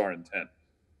is our intent.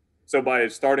 So by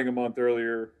starting a month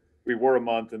earlier, we were a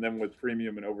month, and then with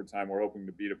premium and overtime, we're hoping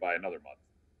to beat it by another month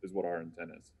is what our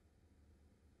intent is.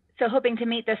 So hoping to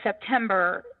meet the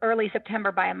early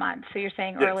September by a month. So you're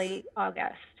saying yes. Early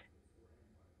August.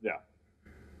 Yeah.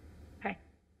 Okay.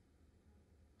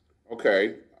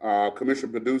 Okay.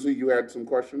 Commissioner Peduzzi, you had some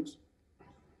questions?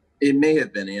 It may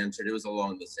have been answered. It was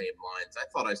along the same lines. I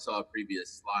thought I saw a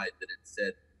previous slide that it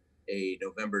said a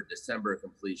November-December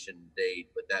completion date,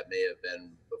 but that may have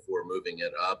been before moving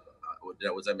it up.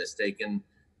 Was I mistaken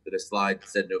that a slide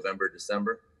said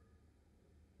November-December?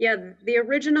 Yeah, the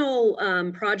original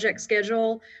project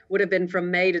schedule would have been from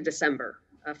May to December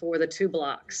for the 2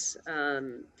 blocks.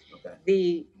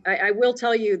 Okay. I will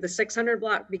tell you the 600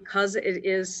 block, because it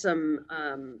is some,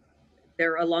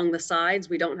 they're along the sides,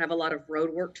 we don't have a lot of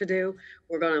road work to do.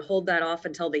 We're going to hold that off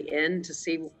until the end to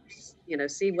see,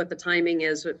 see what the timing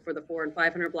is for the 400 and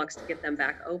 500 blocks to get them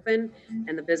back open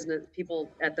and the business people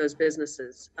at those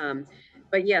businesses.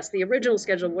 But yes, the original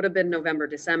schedule would have been November,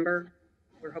 December.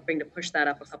 We're hoping to push that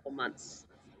up a couple months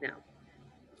now.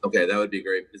 Okay, that would be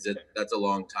great, because that's a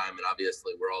long time, and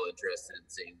obviously we're all interested in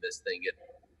seeing this thing get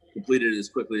completed as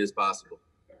quickly as possible.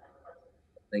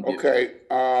 Thank you. Okay,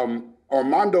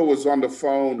 Armando is on the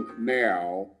phone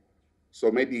now,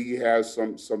 so maybe he has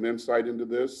some insight into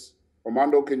this.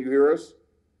 Armando, can you hear us?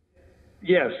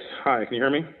 Yes. Hi, can you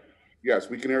hear me? Yes,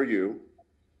 we can hear you.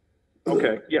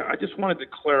 Okay. Yeah, I just wanted to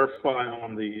clarify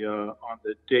on the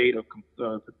date of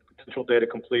the potential date of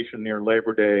completion near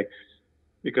Labor Day,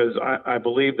 because I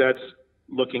believe that's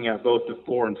looking at both the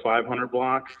 400 and 500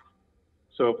 blocks.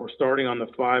 So if we're starting on the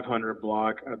 500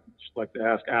 block, I'd just like to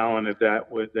ask Alan if that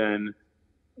would then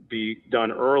be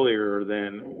done earlier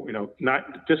than,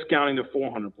 not discounting the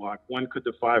 400 block. When could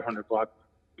the 500 block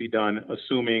be done,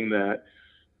 assuming that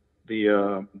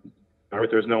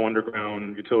there's no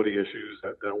underground utility issues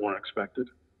that weren't expected?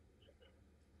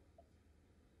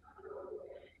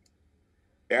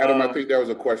 Adam, I think that was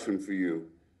a question for you.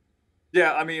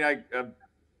 Yeah, I mean, I'm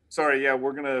sorry. Yeah,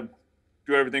 we're gonna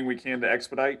do everything we can to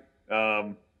expedite.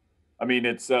 I mean,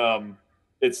 it's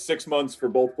 6 months for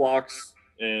both blocks,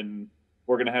 and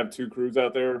we're gonna have 2 crews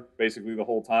out there basically the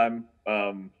whole time,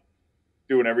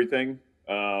 doing everything.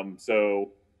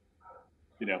 So,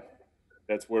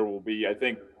 that's where we'll be. I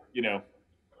think,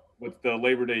 with the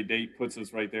Labor Day date puts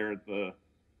us right there at the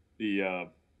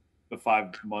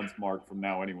 5-month mark from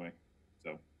now anyway.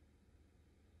 So.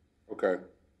 Okay.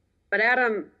 But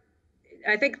Adam,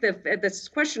 I think this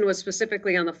question was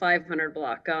specifically on the 500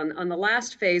 block. On the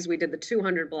last phase, we did the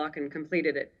 200 block and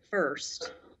completed it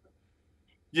first.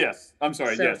 Yes, I'm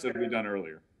sorry. So, yes, it'll be done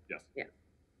earlier. Yes. Yeah.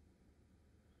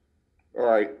 All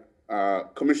right.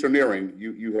 Commissioner Nearing,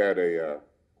 you had a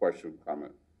question,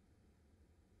 comment.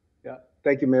 Yeah,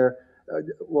 thank you, Mayor.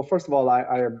 Well, first of all,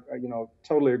 I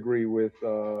totally agree with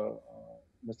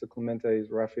Mr. Clemente's,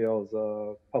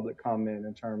 Raphael's public comment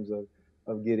in terms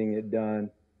of getting it done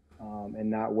and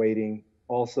not waiting.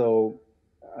 Also,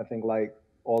 I think like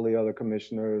all the other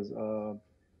commissioners,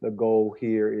 the goal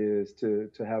here is to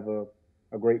have a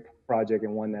great project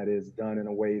and one that is done in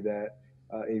a way that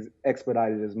is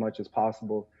expedited as much as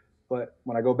possible. But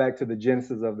when I go back to the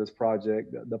genesis of this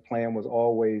project, the plan was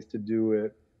always to do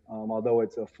it, although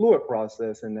it's a fluid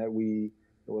process and that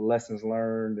there were lessons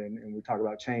learned and we talk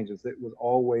about changes, it was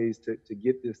always to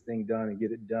get this thing done and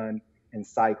get it done in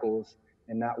cycles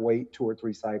and not wait 2 or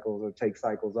 3 cycles or take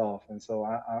cycles off. And so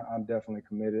I'm definitely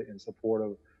committed in support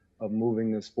of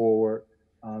moving this forward.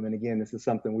 And again, this is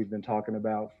something we've been talking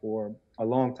about for a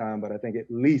long time, but I think at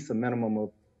least a minimum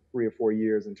of 3 or 4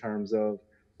 years in terms of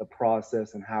the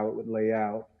process and how it would lay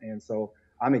out. And so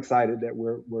I'm excited that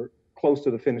we're close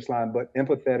to the finish line, but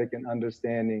empathetic and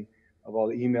understanding of all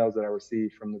the emails that I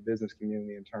received from the business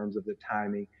community in terms of the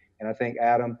timing. And I think,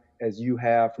 Adam, as you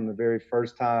have from the very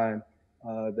first time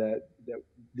that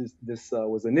this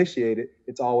was initiated,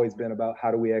 it's always been about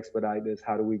how do we expedite this?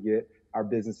 How do we get our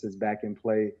businesses back in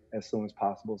play as soon as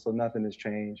possible? So nothing has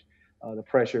changed. The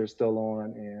pressure is still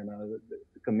on, and the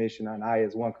commission and I,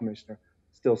 as one commissioner,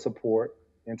 still support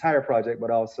the entire project, but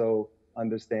also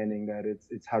understanding that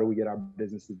it's how do we get our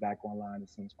businesses back online as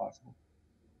soon as possible.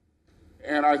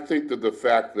 And I think that the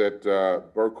fact that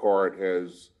Burkhardt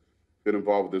has been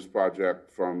involved with this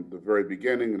project from the very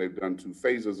beginning, and they've done 2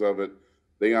 phases of it,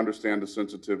 they understand the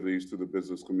sensitivities to the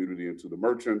business community and to the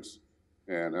merchants.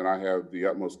 And I have the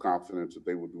utmost confidence that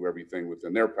they will do everything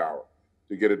within their power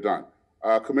to get it done.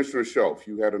 Commissioner Shelf,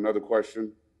 you had another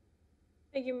question?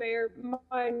 Thank you, Mayor.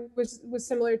 Mine was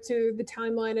similar to the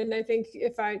timeline, and I think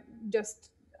if I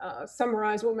just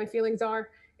summarize what my feelings are,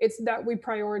 it's that we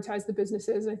prioritize the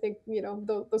businesses. I think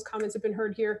those comments have been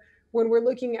heard here. When we're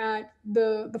looking at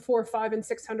the 400, 500, and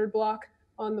 600 block,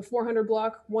 on the 400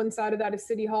 block, one side of that is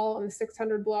City Hall. On the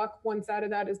 600 block, one side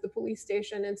of that is the police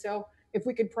station. And so if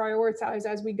we could prioritize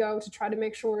as we go to try to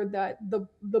make sure that the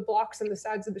blocks and the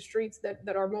sides of the streets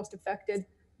that are most affected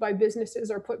by businesses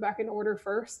are put back in order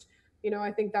first,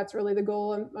 I think that's really the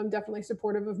goal. I'm definitely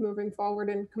supportive of moving forward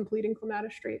and completing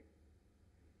Clematis Street.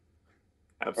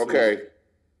 Absolutely. Okay.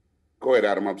 Go ahead,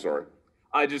 Adam. I'm sorry.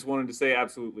 I just wanted to say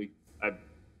absolutely.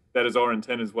 That is our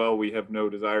intent as well. We have no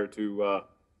desire to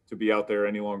be out there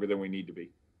any longer than we need to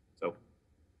be. So.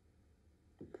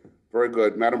 Very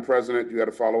good. Madam President, you had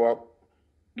a follow-up?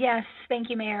 Yes, thank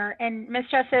you, Mayor. And Ms.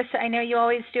 Justice, I know you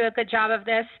always do a good job of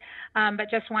this,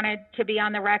 but just wanted to be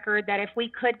on the record that if we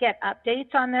could get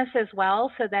updates on this as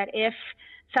well, so that if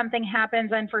something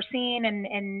happens unforeseen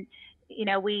and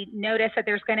we notice that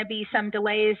there's going to be some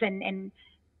delays and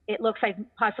it looks like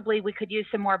possibly we could use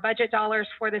some more budget dollars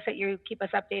for this, that you keep us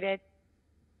updated.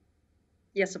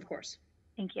 Yes, of course.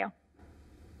 Thank you.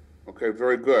 Okay,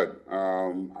 very good.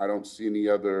 I don't see any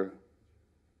other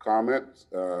comments,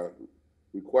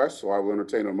 requests, so I will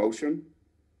entertain a motion.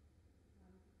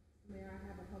 Mayor, I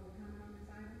have a public comment on this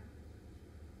item.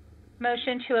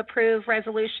 Motion to approve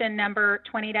resolution number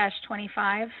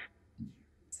 20-25.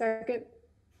 Second.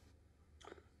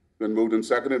 Been moved and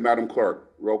seconded. Madam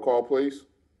Clerk, roll call, please.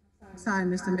 Sorry,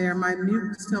 Mr. Mayor, my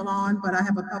mute is still on, but I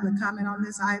have a public comment on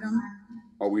this item.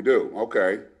 Oh, we do?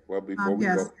 Okay. Well, before we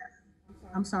Yes. go.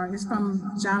 I'm sorry, it's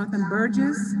from Jonathan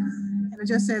Burgess, and it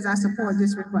just says, I support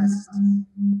this request.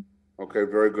 Okay,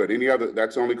 very good. Any other,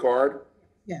 that's the only card?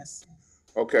 Yes.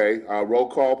 Okay, roll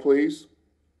call, please.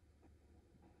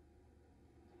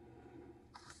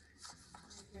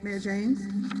 Mayor James,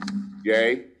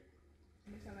 Yay.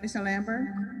 Commissioner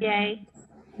Lambert, Yay.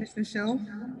 Commissioner Sho,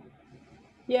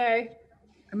 Yay.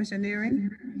 Commissioner Neering,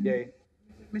 Yay.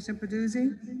 Commissioner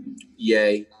Peduzzi.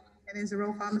 Yay. That is a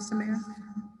roll call, Mr. Mayor.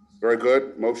 Very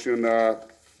good. Motion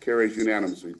carries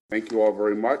unanimously. Thank you all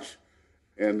very much.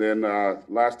 And then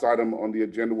last item on the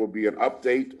agenda will be an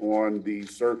update on the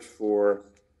search for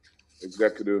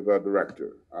executive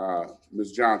director.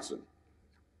 Ms. Johnson.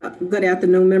 Good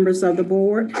afternoon, members of the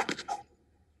board.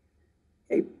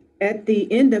 At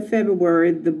the end of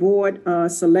February, the board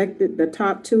selected the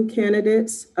top 2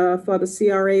 candidates for the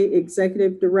CRA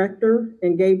executive director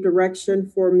and gave direction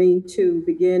for me to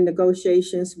begin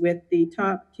negotiations with the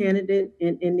top candidate,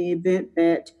 and in the event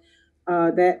that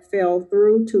that fell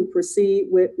through, to proceed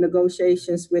with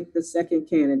negotiations with the second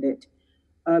candidate.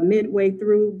 Midway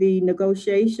through the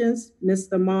negotiations,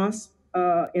 Mr. Moss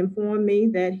informed me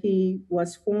that he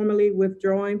was formally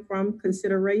withdrawing from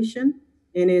consideration,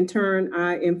 and in turn,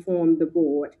 I informed the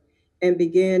board and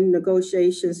began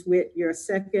negotiations with your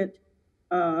second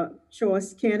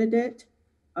choice candidate,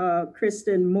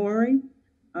 Kristen Morey.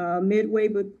 Midway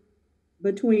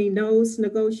between those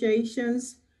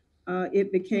negotiations,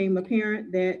 it became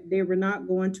apparent that they were not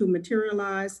going to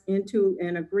materialize into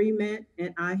an agreement,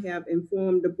 and I have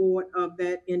informed the board of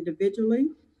that individually.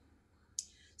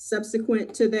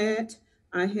 Subsequent to that,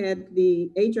 I had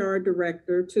the HR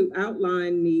director to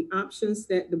outline the options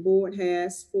that the board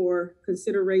has for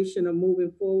consideration of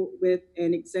moving forward with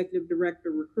an executive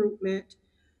director recruitment.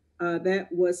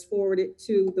 That was forwarded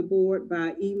to the board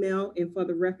by email, and for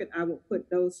the record, I will put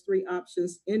those 3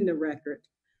 options in the record.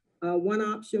 One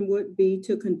option would be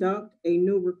to conduct a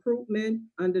new recruitment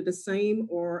under the same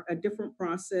or a different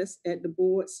process at the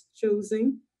board's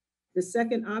choosing. The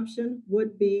second option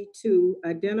would be to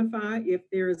identify if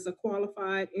there is a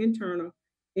qualified internal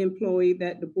employee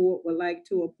that the board would like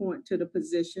to appoint to the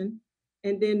position.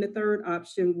 And then the third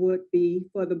option would be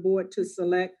for the board to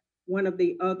select one of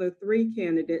the other 3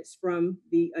 candidates from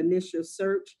the initial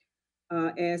search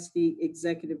as the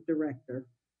executive director.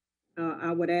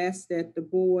 I would ask that the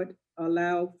board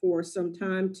allow for some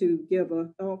time to give a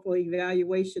thoughtful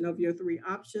evaluation of your 3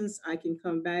 options. I can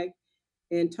come back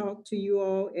and talk to you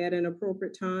all at an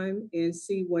appropriate time and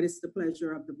see what is the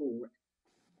pleasure of the board.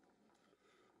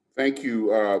 Thank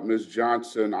you, Ms.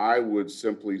 Johnson. I would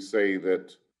simply say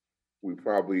that we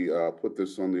probably put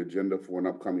this on the agenda for an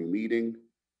upcoming meeting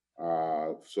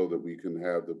so that we can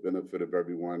have the benefit of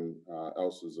everyone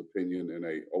else's opinion in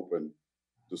an open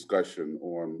discussion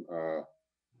on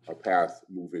a path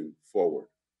moving forward.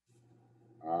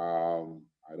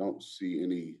 I don't see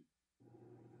any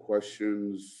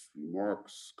questions,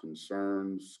 remarks,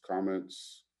 concerns,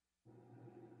 comments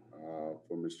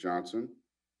for Ms. Johnson.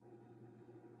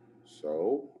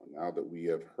 So now that we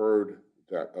have heard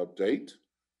that update,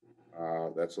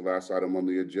 that's the last item on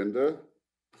the agenda.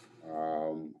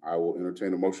 I will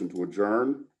entertain a motion to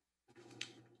adjourn.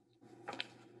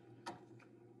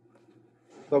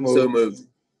 So moved. So moved.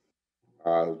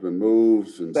 Has been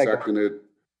moved and seconded.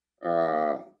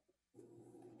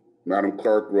 Madam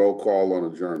Clerk, roll call on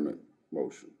adjournment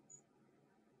motion.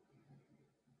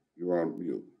 You're on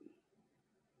mute.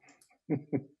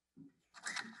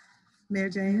 Mayor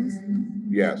James,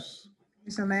 Yes.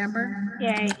 Commissioner Lambert,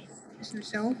 Yay. Commissioner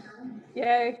Sho,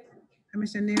 Yay.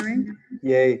 Commissioner Neering,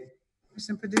 Yay.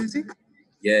 Commissioner Peduzzi.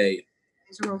 Yay.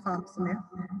 It's a roll call, Mr. Mayor.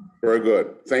 Very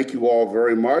good. Thank you all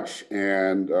very much.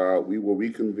 And we will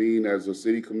reconvene as a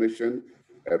city commission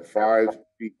at 5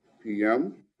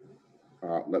 p.m.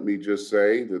 Let me just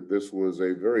say that this was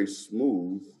a very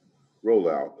smooth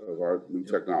rollout of our new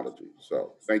technology.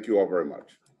 So thank you all very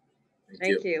much.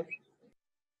 Thank you.